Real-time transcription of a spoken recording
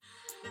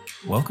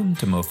Welcome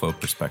to MoFo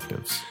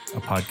Perspectives,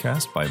 a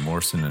podcast by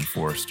Morrison &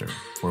 Foerster,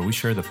 where we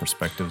share the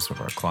perspectives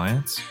of our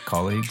clients,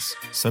 colleagues,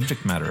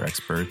 subject matter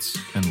experts,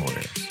 and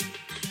lawyers.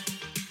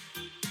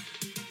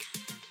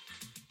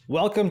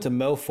 Welcome to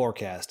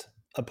MoForecast,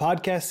 a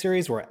podcast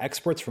series where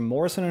experts from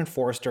Morrison &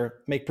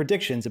 Foerster make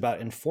predictions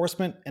about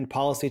enforcement and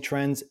policy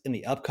trends in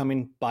the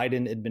upcoming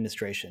Biden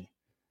administration.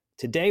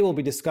 Today, we'll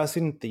be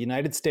discussing the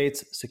United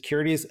States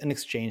Securities and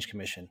Exchange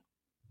Commission.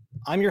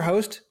 I'm your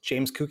host,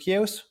 James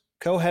Koukios,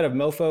 co-head of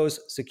MoFo's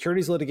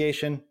Securities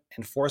Litigation,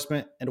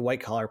 Enforcement, and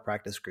White Collar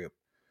Practice Group.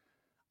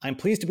 I'm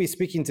pleased to be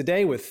speaking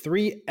today with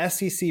three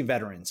SEC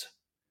veterans.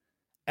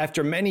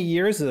 After many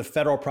years as a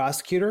federal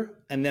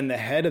prosecutor and then the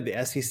head of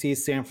the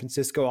SEC's San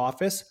Francisco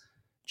office,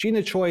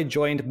 Gina Choi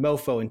joined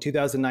MoFo in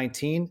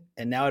 2019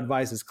 and now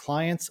advises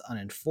clients on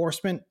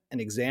enforcement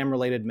and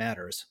exam-related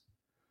matters.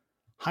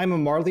 Jaime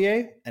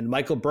Marlier and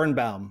Michael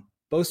Birnbaum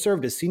both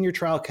served as senior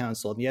trial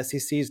counsel in the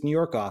SEC's New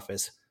York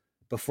office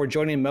before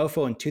joining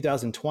MoFo in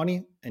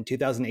 2020 and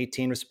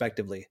 2018,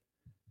 respectively.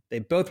 They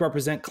both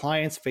represent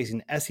clients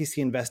facing SEC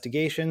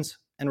investigations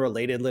and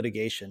related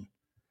litigation.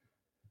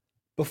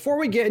 Before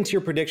we get into your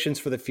predictions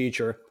for the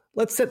future,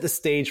 let's set the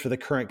stage for the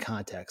current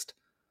context.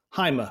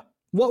 Jaime,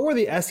 what were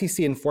the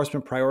SEC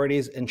enforcement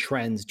priorities and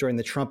trends during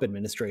the Trump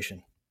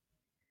administration?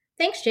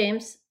 Thanks,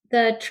 James.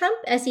 The Trump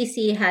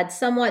SEC had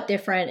somewhat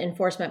different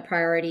enforcement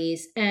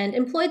priorities and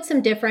employed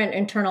some different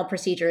internal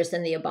procedures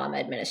than the Obama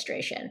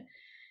administration.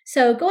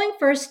 So going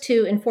first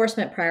to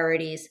enforcement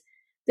priorities,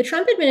 the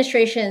Trump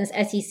administration's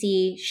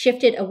SEC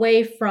shifted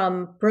away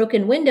from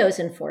broken windows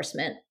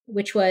enforcement,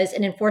 which was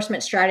an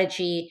enforcement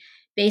strategy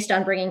based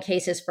on bringing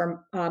cases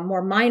for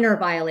more minor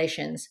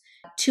violations,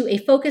 to a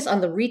focus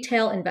on the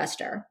retail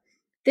investor.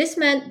 This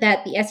meant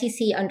that the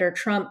SEC under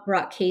Trump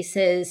brought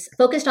cases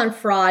focused on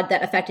fraud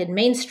that affected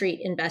Main Street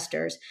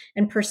investors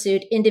and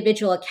pursued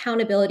individual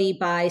accountability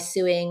by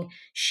suing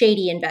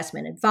shady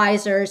investment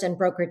advisors and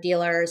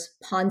broker-dealers,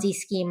 Ponzi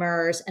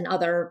schemers, and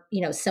other,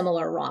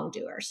 similar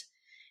wrongdoers.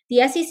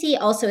 The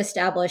SEC also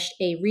established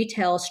a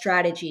retail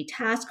strategy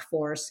task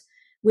force,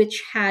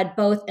 which had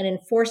both an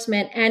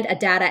enforcement and a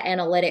data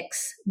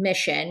analytics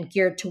mission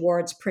geared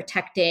towards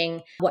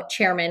protecting what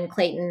Chairman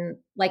Clayton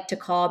liked to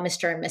call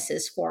Mr. and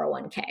Mrs.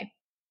 401k.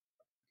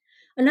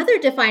 Another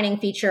defining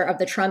feature of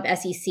the Trump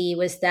SEC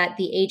was that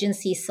the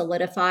agency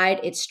solidified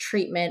its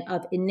treatment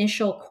of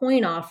initial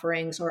coin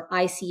offerings, or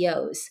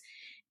ICOs,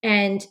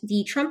 and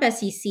the Trump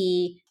SEC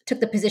took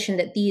the position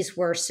that these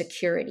were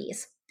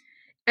securities.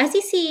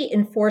 SEC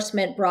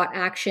enforcement brought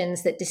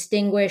actions that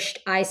distinguished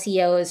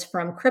ICOs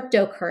from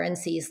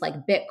cryptocurrencies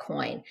like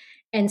Bitcoin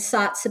and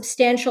sought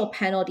substantial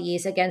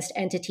penalties against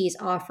entities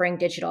offering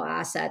digital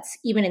assets,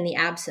 even in the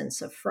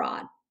absence of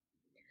fraud.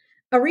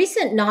 A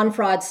recent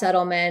non-fraud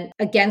settlement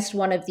against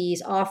one of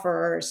these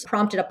offerers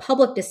prompted a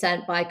public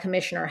dissent by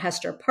Commissioner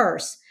Hester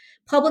Peirce.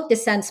 Public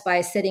dissents by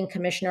a sitting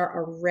commissioner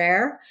are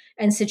rare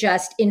and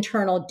suggest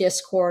internal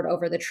discord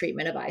over the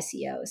treatment of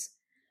ICOs.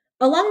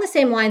 Along the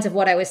same lines of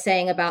what I was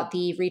saying about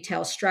the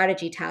Retail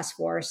Strategy Task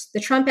Force, the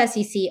Trump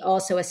SEC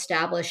also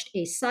established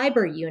a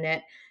cyber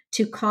unit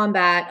to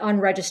combat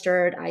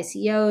unregistered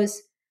ICOs,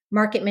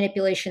 market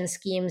manipulation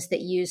schemes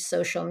that use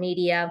social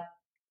media,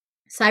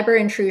 cyber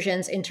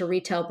intrusions into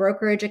retail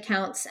brokerage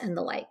accounts, and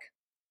the like.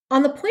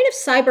 On the point of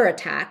cyber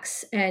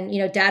attacks and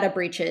data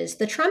breaches,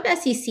 the Trump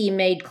SEC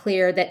made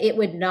clear that it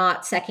would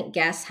not second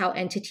guess how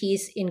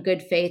entities in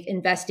good faith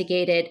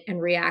investigated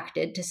and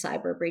reacted to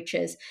cyber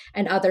breaches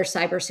and other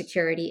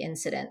cybersecurity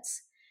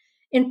incidents.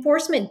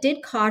 Enforcement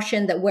did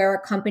caution that where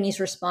a company's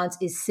response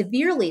is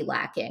severely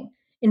lacking,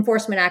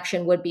 enforcement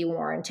action would be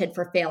warranted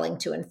for failing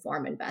to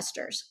inform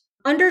investors.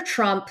 Under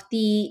Trump,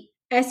 the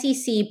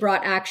SEC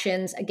brought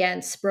actions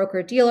against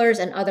broker-dealers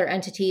and other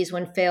entities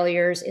when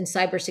failures in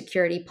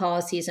cybersecurity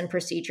policies and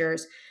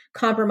procedures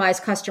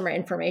compromise customer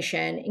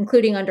information,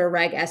 including under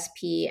Reg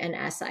SP and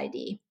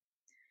SID.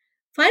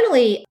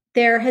 Finally,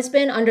 there has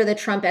been under the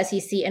Trump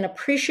SEC an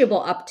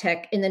appreciable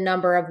uptick in the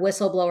number of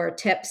whistleblower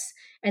tips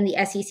and the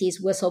SEC's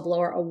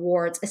whistleblower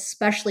awards,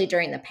 especially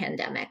during the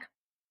pandemic.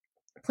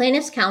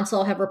 Plaintiffs'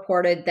 counsel have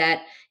reported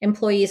that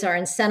employees are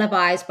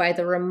incentivized by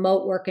the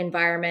remote work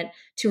environment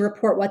to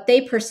report what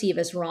they perceive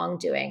as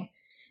wrongdoing.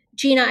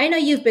 Gina, I know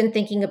you've been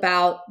thinking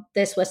about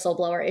this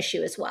whistleblower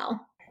issue as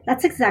well.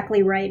 That's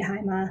exactly right,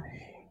 Jaime.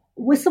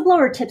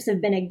 Whistleblower tips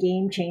have been a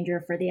game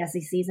changer for the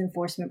SEC's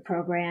enforcement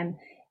program.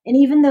 And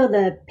even though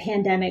the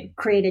pandemic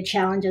created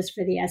challenges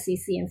for the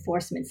SEC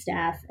enforcement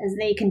staff as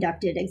they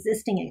conducted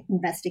existing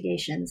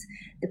investigations,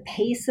 the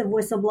pace of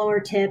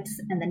whistleblower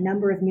tips and the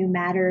number of new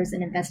matters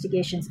and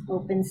investigations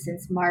opened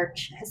since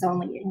March has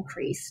only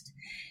increased.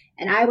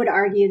 And I would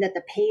argue that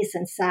the pace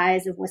and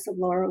size of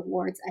whistleblower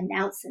awards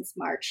announced since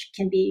March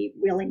can be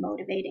really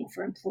motivating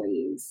for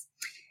employees.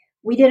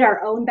 We did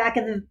our own back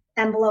of the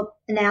envelope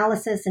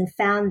analysis and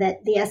found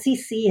that the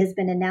SEC has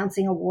been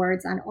announcing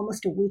awards on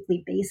almost a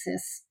weekly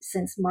basis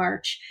since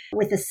March,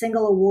 with a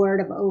single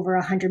award of over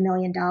 $100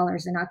 million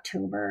in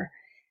October.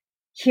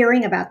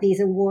 Hearing about these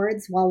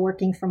awards while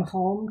working from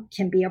home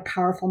can be a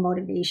powerful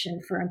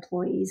motivation for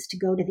employees to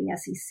go to the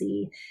SEC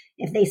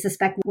if they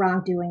suspect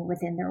wrongdoing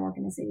within their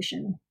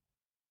organization.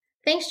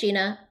 Thanks,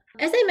 Gina.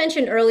 As I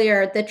mentioned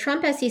earlier, the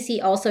Trump SEC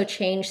also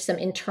changed some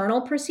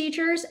internal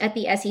procedures at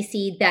the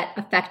SEC that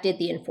affected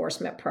the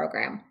enforcement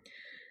program.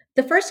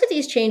 The first of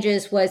these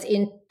changes was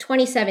in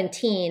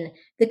 2017.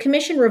 The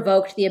commission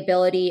revoked the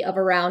ability of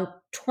around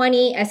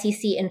 20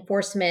 SEC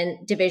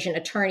Enforcement Division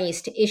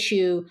attorneys to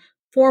issue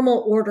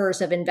formal orders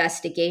of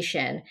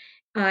investigation,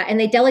 and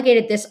they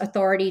delegated this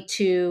authority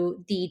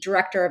to the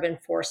Director of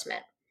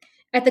Enforcement.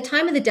 At the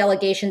time of the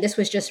delegation, this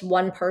was just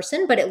one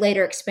person, but it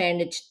later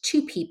expanded to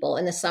 2 people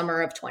in the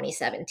summer of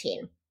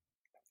 2017.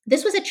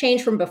 This was a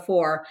change from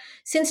before.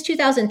 Since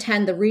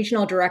 2010, the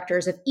regional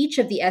directors of each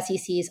of the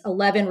SEC's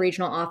 11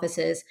 regional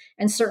offices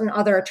and certain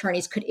other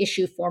attorneys could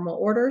issue formal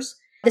orders.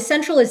 The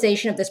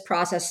centralization of this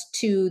process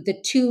to the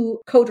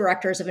 2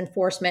 co-directors of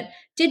enforcement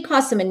did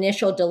cause some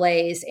initial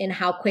delays in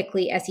how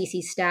quickly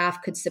SEC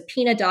staff could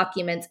subpoena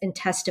documents and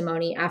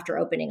testimony after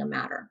opening a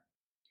matter.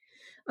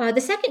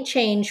 The second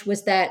change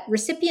was that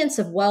recipients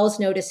of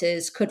Wells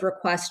notices could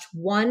request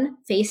one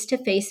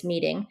face-to-face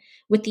meeting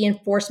with the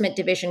Enforcement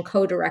Division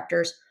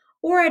co-directors,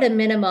 or at a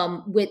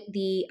minimum with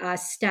the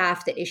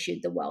staff that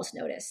issued the Wells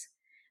notice.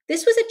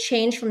 This was a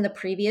change from the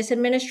previous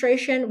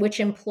administration, which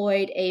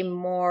employed a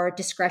more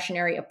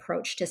discretionary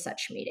approach to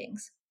such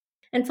meetings.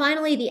 And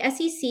finally, the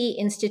SEC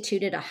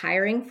instituted a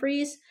hiring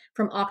freeze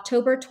from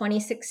October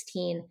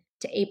 2016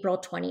 to April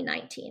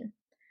 2019.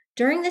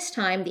 During this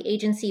time, the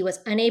agency was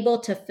unable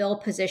to fill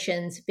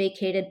positions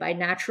vacated by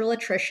natural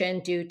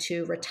attrition due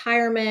to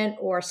retirement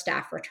or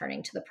staff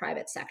returning to the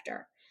private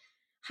sector.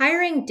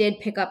 Hiring did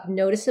pick up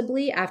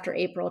noticeably after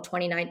April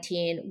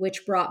 2019,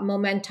 which brought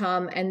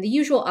momentum and the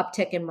usual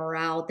uptick in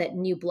morale that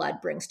new blood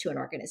brings to an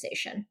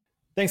organization.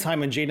 Thanks,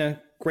 Haima and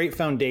Gina. Great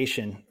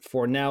foundation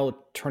for now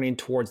turning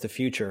towards the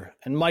future.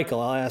 And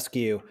Michael, I'll ask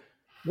you,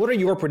 what are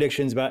your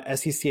predictions about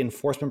SEC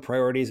enforcement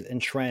priorities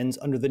and trends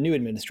under the new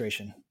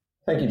administration?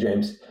 Thank you,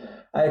 James.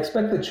 I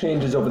expect the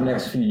changes over the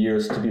next few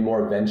years to be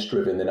more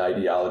events-driven than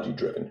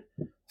ideology-driven.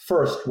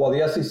 First, while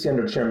the SEC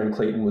under Chairman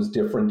Clayton was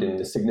different in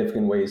the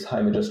significant ways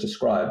Haima just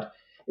described,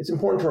 it's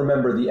important to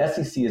remember the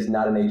SEC is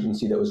not an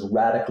agency that was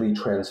radically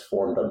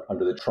transformed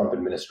under the Trump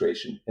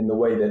administration in the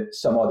way that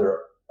some other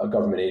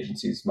government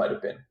agencies might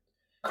have been.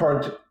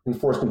 Current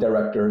Enforcement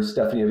Director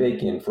Stephanie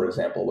Avakian, for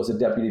example, was a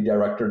deputy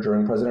director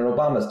during President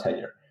Obama's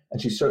tenure,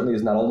 and she certainly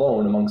is not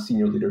alone among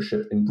senior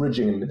leadership in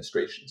bridging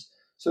administrations.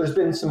 So there's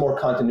been some more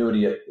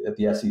continuity at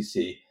the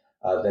SEC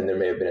than there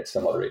may have been at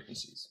some other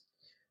agencies.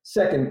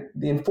 Second,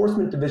 the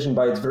Enforcement Division,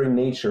 by its very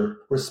nature,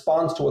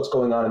 responds to what's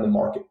going on in the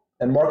market,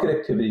 and market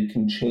activity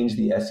can change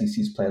the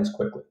SEC's plans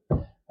quickly.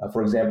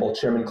 For example,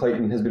 Chairman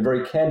Clayton has been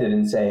very candid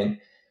in saying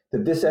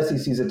that this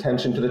SEC's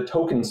attention to the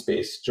token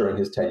space during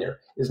his tenure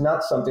is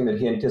not something that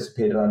he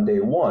anticipated on day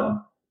one,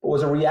 but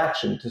was a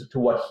reaction to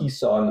what he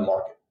saw in the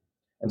market.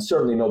 And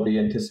certainly nobody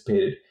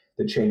anticipated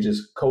the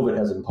changes COVID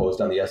has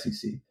imposed on the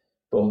SEC,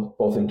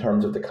 both in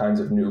terms of the kinds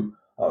of new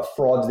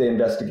frauds they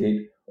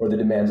investigate or the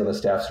demands on the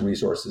staff's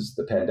resources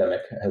the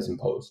pandemic has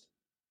imposed.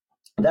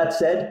 That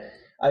said,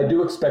 I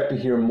do expect to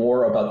hear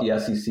more about the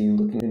SEC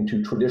looking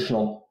into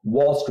traditional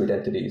Wall Street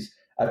entities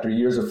after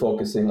years of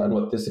focusing on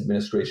what this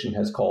administration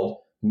has called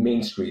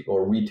Main Street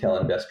or retail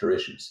investor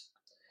issues.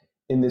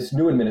 In this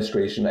new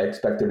administration, I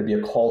expect there to be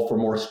a call for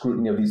more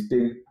scrutiny of these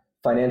big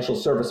financial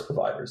service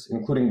providers,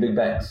 including big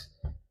banks.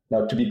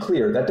 Now, to be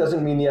clear, that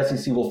doesn't mean the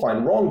SEC will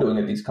find wrongdoing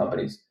at these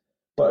companies,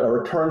 but a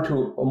return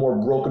to a more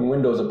broken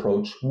windows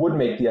approach would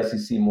make the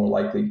SEC more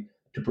likely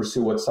to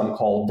pursue what some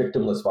call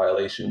victimless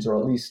violations, or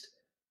at least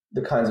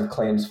the kinds of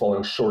claims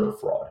falling short of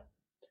fraud.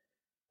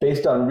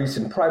 Based on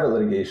recent private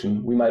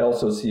litigation, we might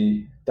also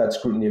see that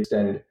scrutiny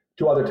extend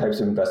to other types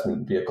of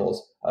investment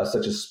vehicles,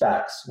 such as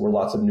SPACs, where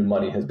lots of new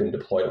money has been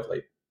deployed of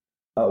late.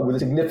 With a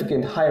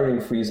significant hiring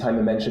freeze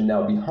Haima mentioned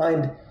now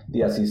behind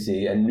the SEC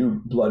and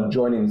new blood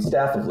joining the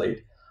staff of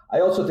late, I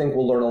also think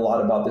we'll learn a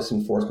lot about this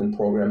enforcement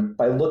program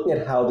by looking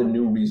at how the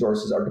new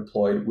resources are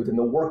deployed within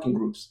the working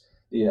groups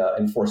the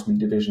Enforcement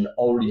Division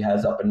already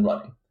has up and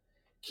running.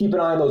 Keep an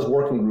eye on those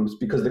working groups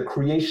because the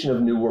creation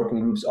of new working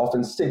groups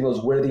often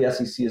signals where the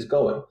SEC is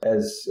going,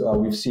 as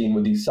we've seen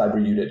with the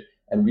Cyber Unit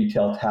and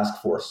Retail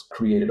Task Force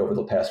created over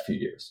the past few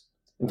years.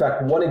 In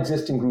fact, one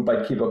existing group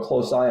I'd keep a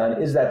close eye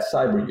on is that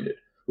Cyber Unit,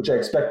 which I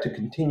expect to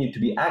continue to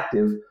be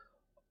active,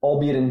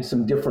 albeit in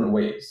some different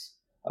ways.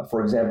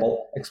 For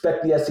example,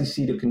 expect the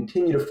SEC to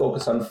continue to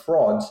focus on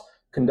frauds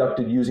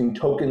conducted using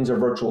tokens or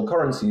virtual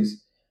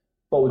currencies.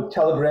 But with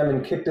Telegram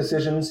and Kik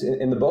decisions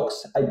in the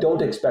books, I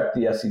don't expect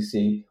the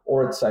SEC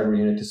or its Cyber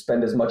Unit to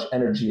spend as much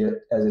energy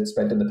as it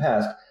spent in the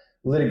past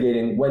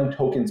litigating when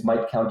tokens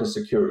might count as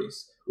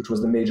securities, which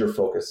was the major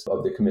focus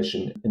of the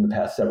Commission in the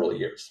past several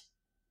years.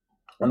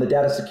 On the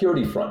data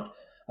security front,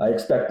 I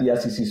expect the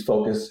SEC's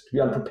focus to be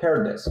on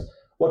preparedness.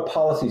 What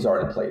policies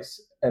are in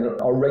place?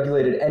 And are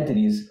regulated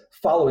entities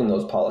following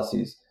those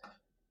policies?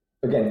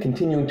 Again,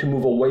 continuing to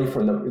move away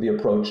from the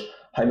approach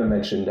Haima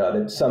mentioned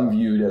that some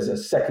viewed as a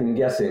second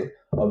guessing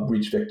of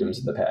breach victims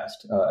in the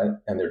past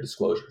and their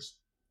disclosures.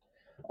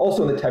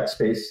 Also in the tech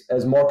space,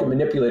 as market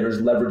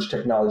manipulators leverage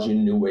technology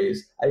in new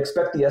ways, I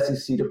expect the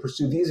SEC to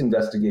pursue these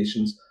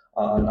investigations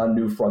on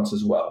new fronts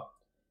as well.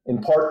 In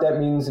part, that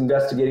means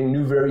investigating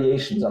new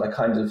variations on the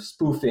kinds of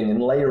spoofing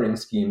and layering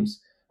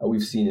schemes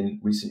we've seen in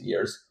recent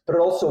years, but it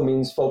also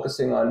means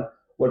focusing on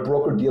what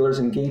broker-dealers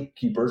and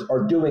gatekeepers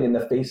are doing in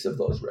the face of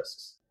those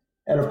risks.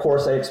 And of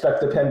course, I expect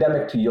the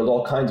pandemic to yield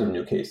all kinds of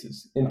new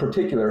cases. In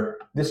particular,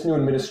 this new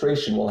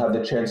administration will have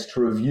the chance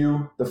to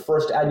review the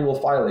first annual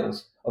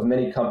filings of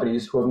many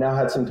companies who have now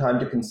had some time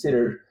to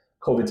consider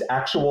COVID's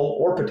actual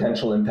or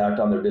potential impact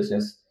on their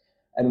business,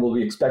 and will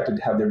be expected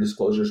to have their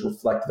disclosures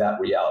reflect that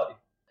reality.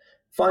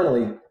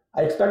 Finally,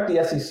 I expect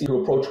the SEC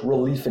to approach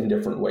relief in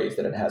different ways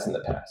than it has in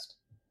the past.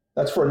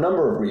 That's for a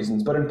number of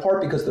reasons, but in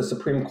part because the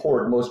Supreme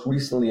Court, most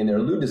recently in their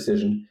Liu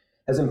decision,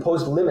 has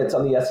imposed limits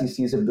on the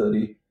SEC's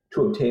ability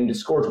to obtain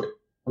disgorgement,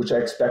 which I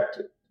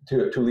expect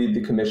to lead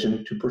the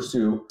Commission to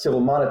pursue civil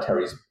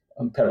monetary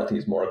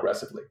penalties more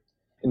aggressively.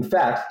 In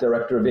fact,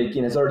 Director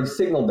Avakian has already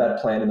signaled that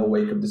plan in the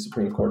wake of the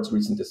Supreme Court's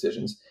recent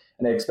decisions,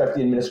 and I expect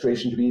the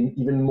administration to be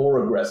even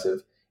more aggressive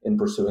in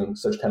pursuing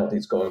such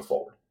penalties going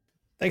forward.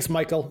 Thanks,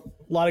 Michael.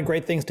 A lot of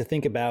great things to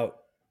think about.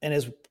 And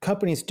as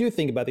companies do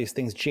think about these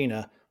things,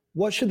 Gina,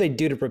 what should they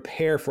do to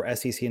prepare for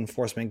SEC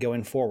enforcement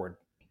going forward?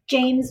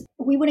 James,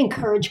 we would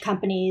encourage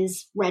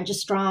companies,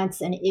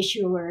 registrants, and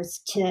issuers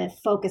to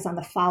focus on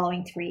the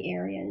following three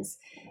areas.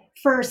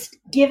 First,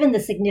 given the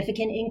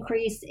significant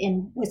increase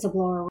in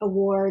whistleblower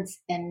awards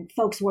and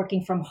folks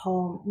working from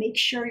home, make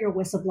sure your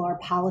whistleblower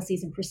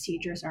policies and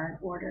procedures are in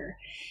order.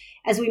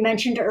 As we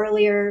mentioned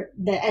earlier,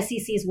 the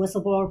SEC's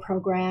whistleblower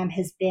program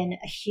has been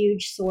a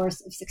huge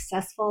source of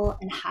successful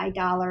and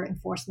high-dollar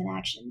enforcement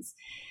actions.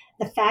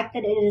 The fact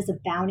that it is a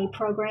bounty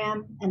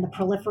program and the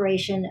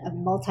proliferation of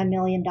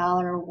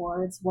multi-million-dollar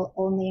awards will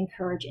only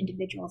encourage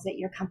individuals at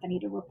your company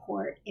to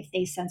report if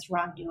they sense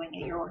wrongdoing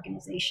at your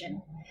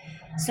organization.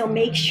 So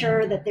make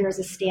sure that there is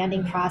a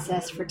standing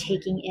process for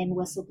taking in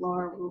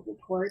whistleblower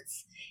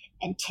reports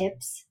and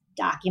tips,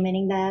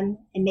 documenting them,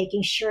 and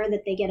making sure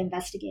that they get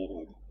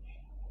investigated.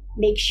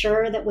 Make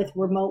sure that with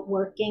remote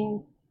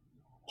working,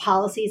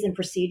 policies and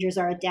procedures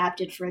are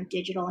adapted for a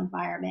digital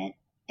environment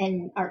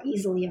and are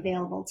easily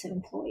available to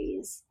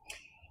employees.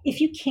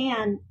 If you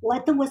can,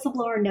 let the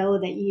whistleblower know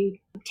that you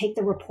take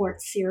the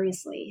report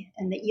seriously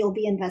and that you'll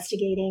be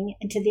investigating,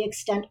 and to the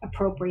extent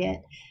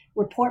appropriate,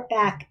 report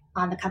back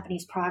on the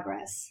company's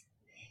progress.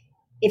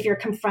 If you're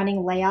confronting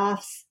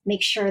layoffs,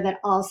 make sure that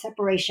all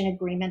separation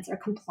agreements are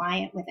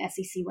compliant with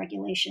SEC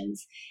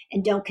regulations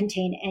and don't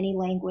contain any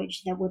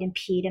language that would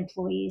impede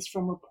employees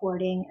from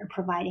reporting or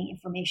providing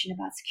information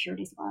about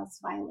securities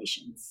laws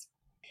violations.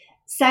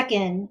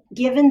 Second,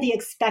 given the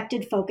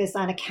expected focus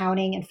on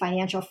accounting and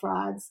financial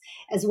frauds,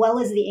 as well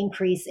as the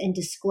increase in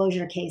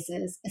disclosure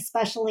cases,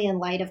 especially in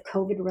light of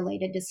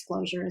COVID-related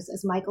disclosures,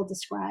 as Michael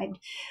described,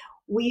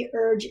 we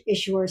urge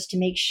issuers to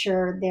make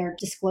sure their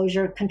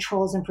disclosure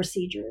controls and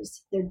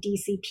procedures, their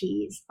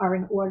DCPs, are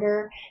in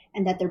order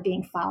and that they're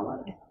being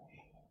followed.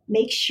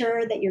 Make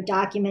sure that you're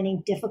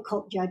documenting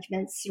difficult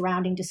judgments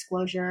surrounding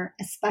disclosure,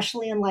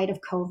 especially in light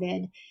of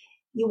COVID.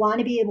 You want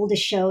to be able to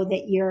show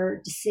that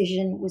your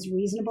decision was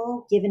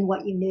reasonable given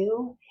what you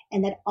knew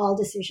and that all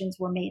decisions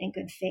were made in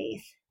good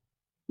faith.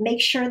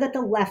 Make sure that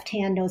the left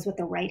hand knows what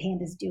the right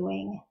hand is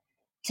doing.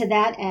 To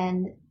that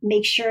end,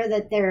 make sure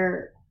that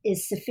there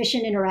is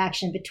sufficient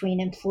interaction between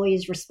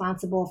employees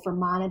responsible for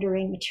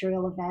monitoring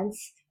material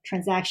events,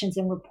 transactions,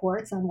 and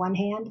reports on one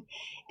hand,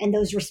 and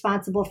those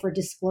responsible for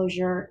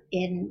disclosure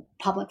in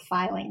public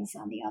filings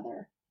on the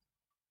other.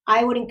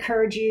 I would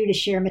encourage you to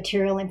share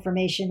material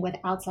information with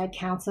outside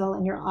counsel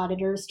and your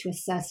auditors to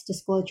assess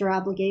disclosure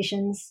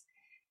obligations.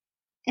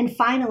 And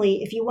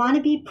finally, if you want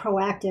to be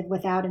proactive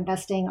without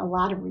investing a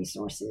lot of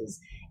resources,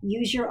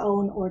 use your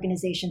own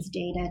organization's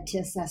data to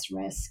assess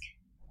risk.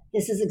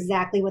 This is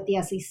exactly what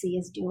the SEC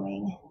is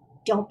doing.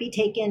 Don't be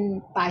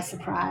taken by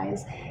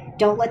surprise.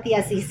 Don't let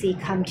the SEC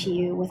come to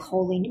you with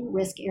wholly new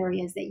risk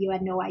areas that you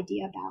had no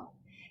idea about.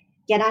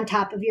 Get on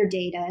top of your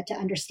data to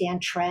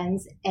understand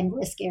trends and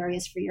risk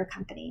areas for your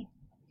company.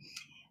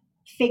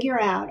 Figure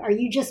out, are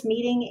you just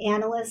meeting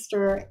analyst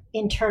or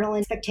internal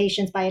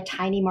expectations by a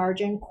tiny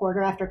margin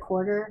quarter after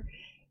quarter?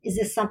 Is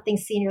this something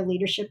senior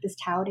leadership is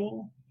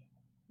touting?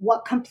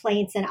 What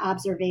complaints and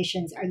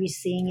observations are you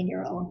seeing in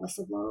your own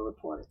whistleblower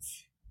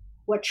reports?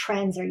 What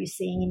trends are you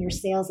seeing in your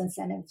sales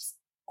incentives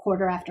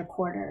quarter after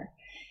quarter?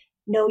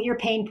 Know your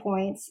pain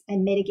points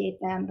and mitigate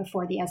them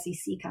before the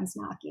SEC comes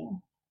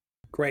knocking.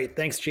 Great.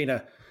 Thanks,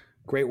 Gina.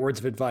 Great words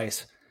of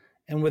advice.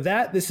 And with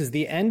that, this is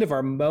the end of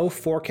our Mo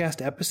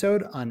Forecast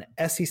episode on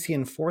SEC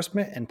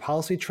enforcement and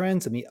policy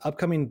trends in the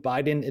upcoming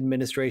Biden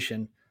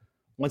administration.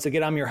 Once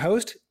again, I'm your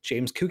host,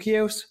 James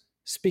Koukios,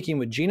 speaking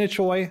with Gina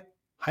Choi,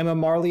 Jaime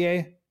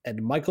Marlier,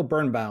 and Michael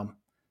Birnbaum.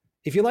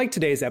 If you like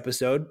today's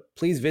episode,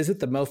 please visit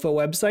the MoFo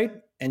website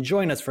and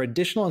join us for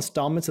additional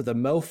installments of the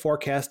Mo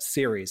Forecast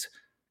series,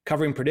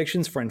 covering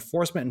predictions for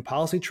enforcement and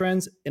policy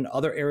trends in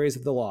other areas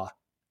of the law.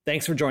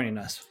 Thanks for joining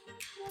us.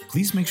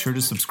 Please make sure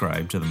to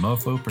subscribe to the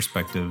MoFo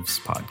Perspectives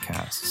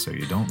podcast so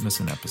you don't miss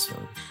an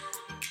episode.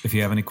 If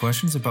you have any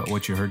questions about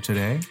what you heard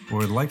today or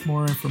would like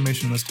more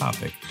information on this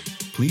topic,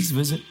 please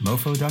visit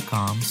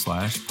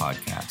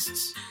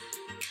mofo.com/podcasts.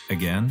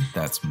 Again,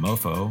 that's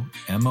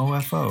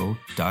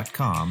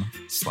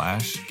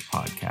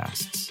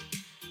mofo.com/podcasts.